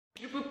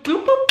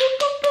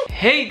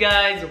Hey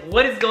guys,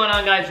 what is going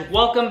on guys?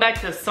 Welcome back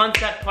to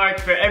Sunset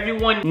Park. For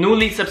everyone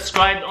newly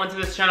subscribed onto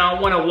this channel,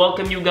 I want to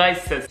welcome you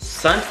guys to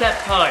Sunset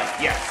Park.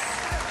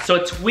 Yes. So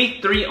it's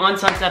week 3 on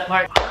Sunset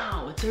Park.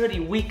 Wow, it's already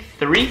week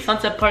 3?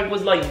 Sunset Park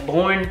was like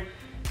born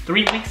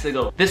 3 weeks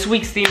ago. This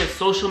week's theme is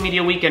social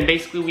media week, and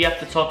basically we have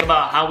to talk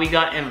about how we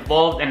got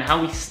involved and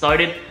how we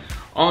started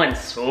on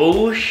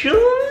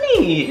social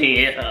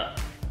media.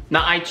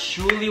 Now I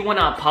truly want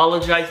to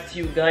apologize to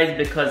you guys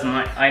because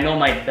I know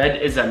my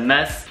bed is a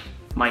mess.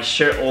 My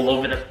shirt all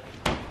over the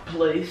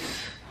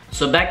place.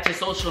 So back to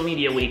social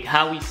media week,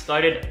 how we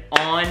started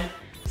on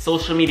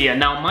social media.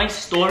 Now my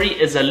story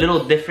is a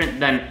little different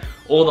than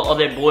all the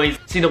other boys.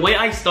 See, the way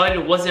I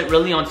started wasn't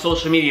really on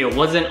social media. It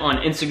wasn't on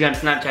Instagram,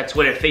 Snapchat,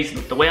 Twitter,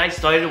 Facebook. The way I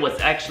started was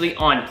actually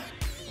on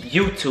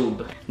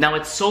YouTube. Now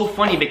it's so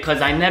funny because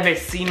I never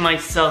seen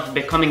myself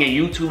becoming a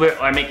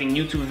YouTuber or making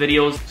YouTube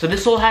videos. So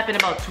this all happened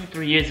about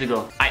 2-3 years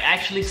ago. I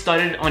actually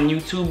started on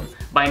YouTube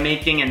by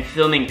making and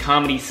filming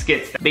comedy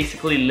skits,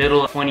 basically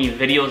little funny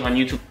videos on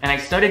YouTube. And I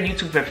started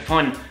YouTube for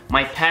fun.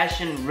 My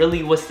passion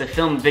really was to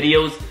film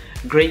videos,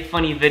 great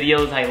funny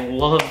videos. I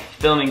love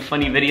filming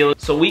funny videos.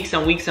 So weeks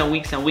and weeks and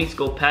weeks and weeks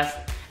go past,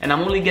 and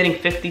I'm only getting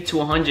 50 to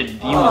 100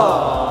 views.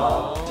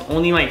 Aww.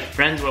 Only my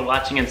friends were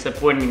watching and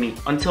supporting me.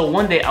 Until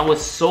one day I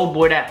was so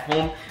bored at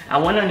home, I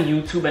went on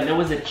YouTube and there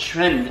was a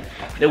trend.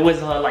 There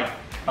was like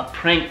a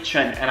prank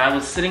trend, and I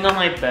was sitting on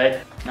my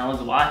bed and I was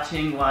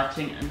watching,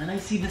 and then I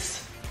see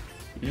this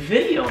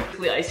video.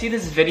 I see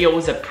this video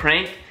was a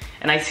prank,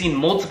 and I seen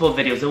multiple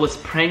videos. It was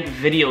prank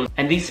videos,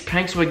 and these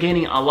pranks were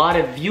gaining a lot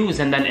of views.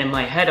 And then in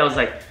my head I was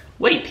like,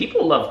 wait,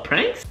 people love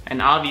pranks?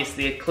 And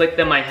obviously it clicked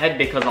in my head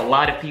because a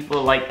lot of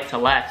people like to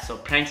laugh, so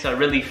pranks are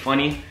really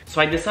funny. So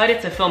I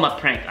decided to film a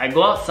prank. I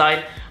go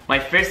outside. My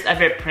first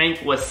ever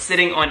prank was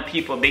sitting on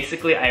people.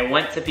 Basically I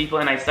went to people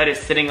and I started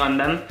sitting on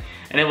them,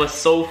 and it was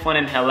so fun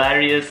and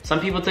hilarious. Some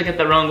people took it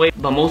the wrong way,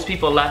 but most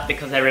people laughed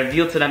because I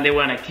revealed to them they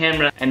were on a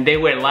camera and they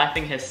were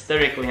laughing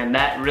hysterically, and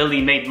that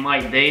really made my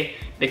day,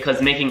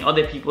 because making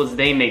other people's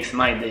day makes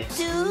my day.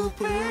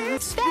 Super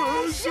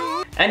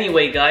special.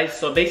 Anyway guys,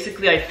 so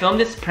basically I filmed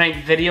this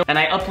prank video and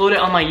I uploaded it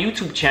on my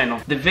YouTube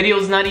channel. The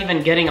video's not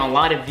even getting a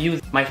lot of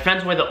views. My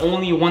friends were the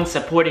only ones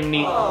supporting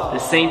me. The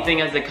same thing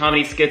as the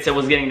comedy skits, it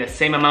was getting the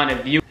same amount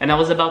of views. And I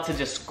was about to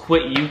just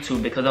quit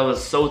YouTube because I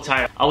was so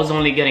tired. I was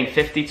only getting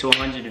 50 to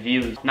 100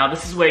 views. Now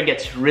this is where it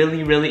gets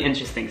really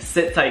interesting.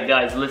 Sit tight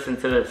guys, listen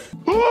to this.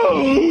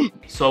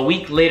 So a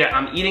week later,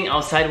 I'm eating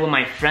outside with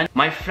my friend.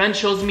 My friend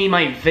shows me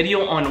my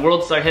video on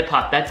World Star Hip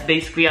Hop. That's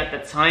basically, at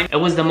the time, it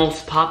was the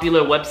most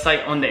popular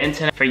website on the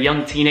internet for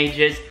young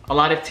teenagers. A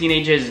lot of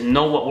teenagers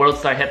know what World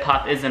Star Hip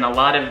Hop is, and a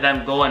lot of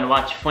them go and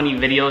watch funny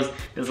videos.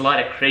 There's a lot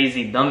of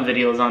crazy, dumb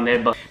videos on there,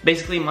 but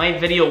basically my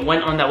video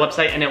went on that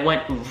website and it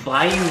went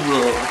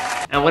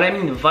viral. And what I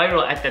mean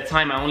viral, at the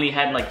time I only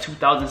had like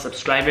 2,000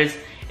 subscribers.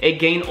 It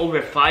gained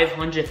over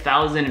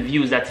 500,000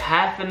 views. That's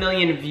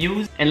 500,000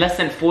 views in less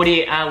than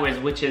 48 hours,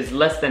 which is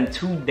less than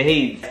 2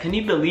 days. Can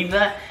you believe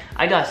that?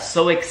 I got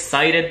so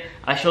excited.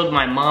 I showed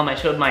my mom, I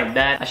showed my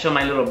dad, I showed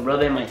my little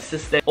brother, my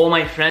sister, all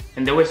my friends,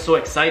 and they were so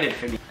excited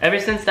for me. Ever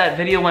since that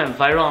video went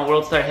viral on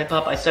World Star Hip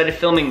Hop, I started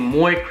filming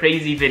more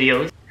crazy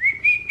videos,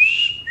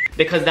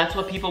 because that's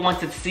what people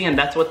wanted to see and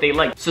that's what they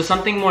like. So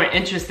something more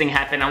interesting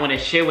happened I want to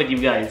share with you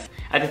guys.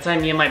 At the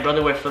time, me and my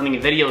brother were filming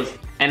videos,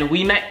 and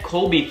we met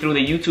Kobe through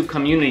the YouTube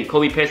community.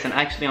 Kobe Pearson,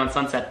 actually on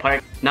Sunset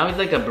Park. Now he's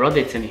like a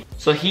brother to me.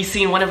 So he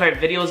seen one of our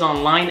videos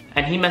online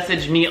and he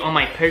messaged me on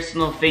my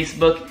personal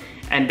Facebook,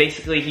 and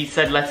basically he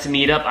said, let's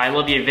meet up, I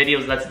love your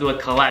videos, let's do a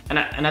collab.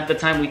 And at the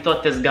time we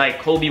thought this guy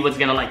Kobe was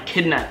gonna like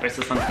kidnap us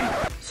or something.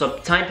 So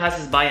time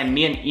passes by and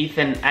me and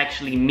Ethan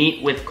actually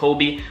meet with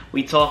Kobe.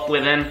 We talk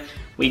with him,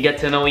 we get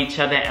to know each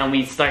other, and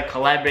we start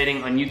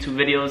collaborating on YouTube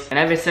videos. And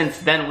ever since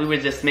then, we were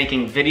just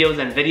making videos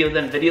and videos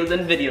and videos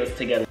and videos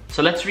together.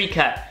 So let's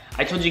recap.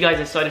 I told you guys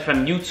I started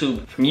from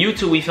YouTube. From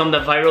YouTube, we filmed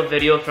a viral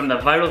video. From the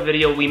viral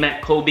video, we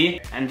met Kobe.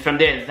 And from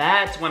there,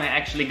 that's when I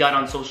actually got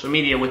on social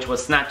media, which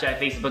was Snapchat,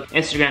 Facebook,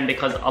 Instagram,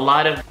 because a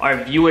lot of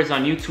our viewers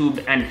on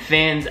YouTube and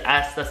fans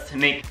asked us to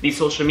make these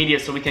social media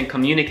so we can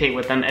communicate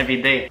with them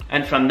every day.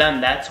 And from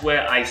then, that's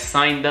where I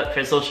signed up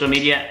for social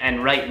media,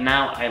 and right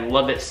now, I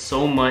love it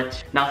so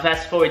much. Now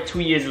fast forward 2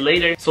 years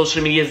later,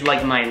 social media is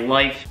like my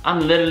life.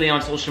 I'm literally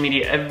on social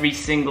media every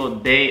single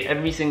day,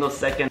 every single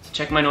second, to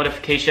check my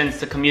notifications,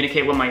 to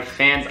communicate with my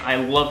fans. I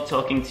love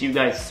talking to you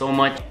guys so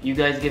much. You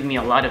guys give me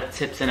a lot of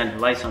tips and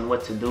advice on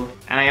what to do,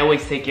 and I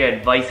always take your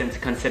advice into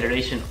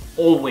consideration.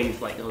 Always,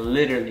 like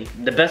literally.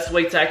 The best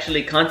way to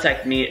actually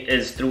contact me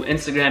is through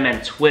Instagram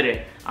and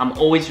Twitter. I'm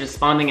always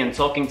responding and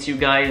talking to you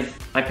guys.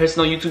 My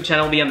personal YouTube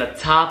channel will be on the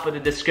top of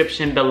the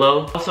description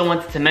below. Also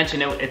wanted to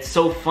mention, it's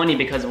so funny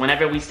because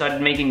whenever we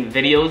started making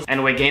videos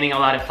and we're gaining a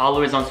lot of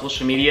followers on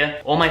social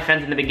media, all my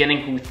friends in the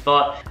beginning who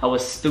thought I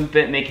was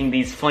stupid making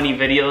these funny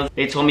videos,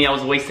 they told me I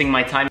was wasting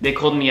my time. They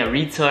called me a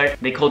retard.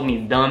 They called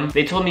me dumb.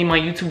 They told me my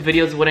YouTube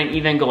videos wouldn't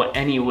even go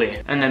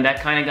anywhere. And then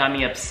that kind of got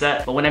me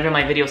upset. But whenever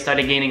my videos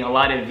started gaining a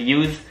lot of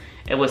views,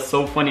 it was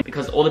so funny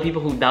because all the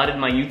people who doubted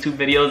my YouTube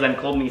videos and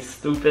called me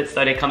stupid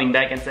started coming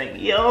back and saying,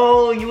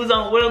 yo, you was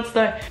on World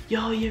Star.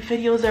 Yo, your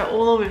videos are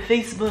all over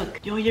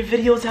Facebook. Yo, your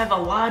videos have a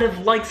lot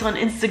of likes on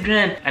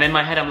Instagram. And in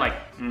my head, I'm like,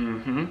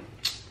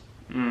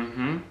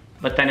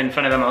 But then in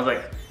front of them, I was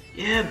like,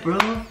 yeah, bro.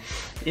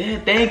 Yeah,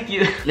 thank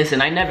you.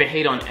 Listen, I never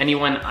hate on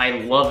anyone. I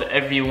love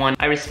everyone.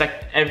 I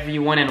respect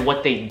everyone and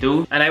what they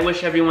do. And I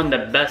wish everyone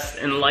the best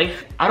in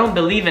life. I don't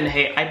believe in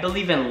hate. I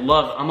believe in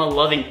love. I'm a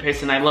loving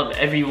person. I love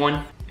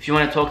everyone. If you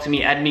want to talk to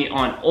me, add me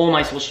on all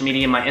my social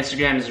media. My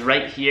Instagram is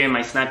right here.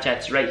 My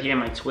Snapchat's right here.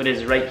 My Twitter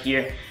is right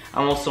here.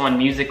 I'm also on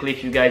Musical.ly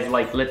if you guys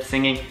like lip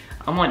singing.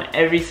 I'm on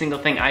every single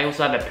thing. I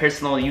also have a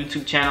personal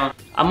YouTube channel.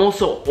 I'm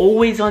also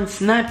always on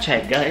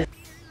Snapchat, guys.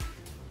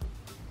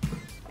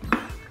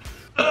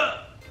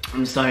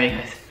 I'm sorry,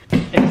 guys.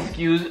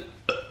 Excuse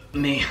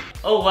me.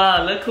 Oh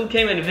wow, look who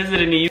came and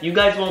visited me. You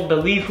guys won't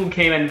believe who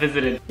came and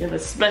visited. You have a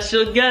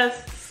special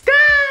guest,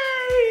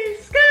 Sky!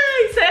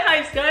 Sky! Say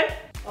hi, Sky!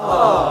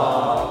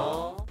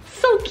 Aww.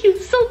 So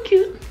cute, so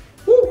cute.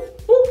 Woo,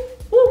 woo,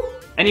 woo.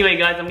 Anyway,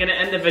 guys, I'm gonna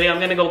end the video. I'm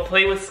gonna go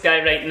play with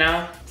Sky right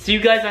now. See you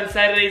guys on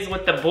Saturdays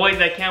with the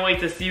boys. I can't wait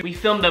to see you. We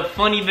filmed a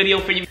funny video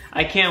for you.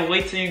 I can't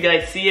wait till you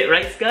guys see it,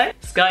 right, Sky?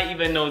 Sky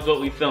even knows what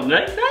we filmed,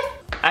 right, Sky?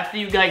 After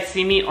you guys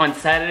see me on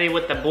Saturday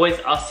with the boys,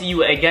 I'll see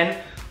you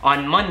again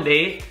on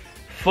Monday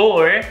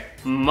for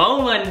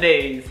Mo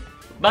Mondays.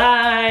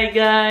 Bye,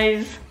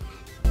 guys.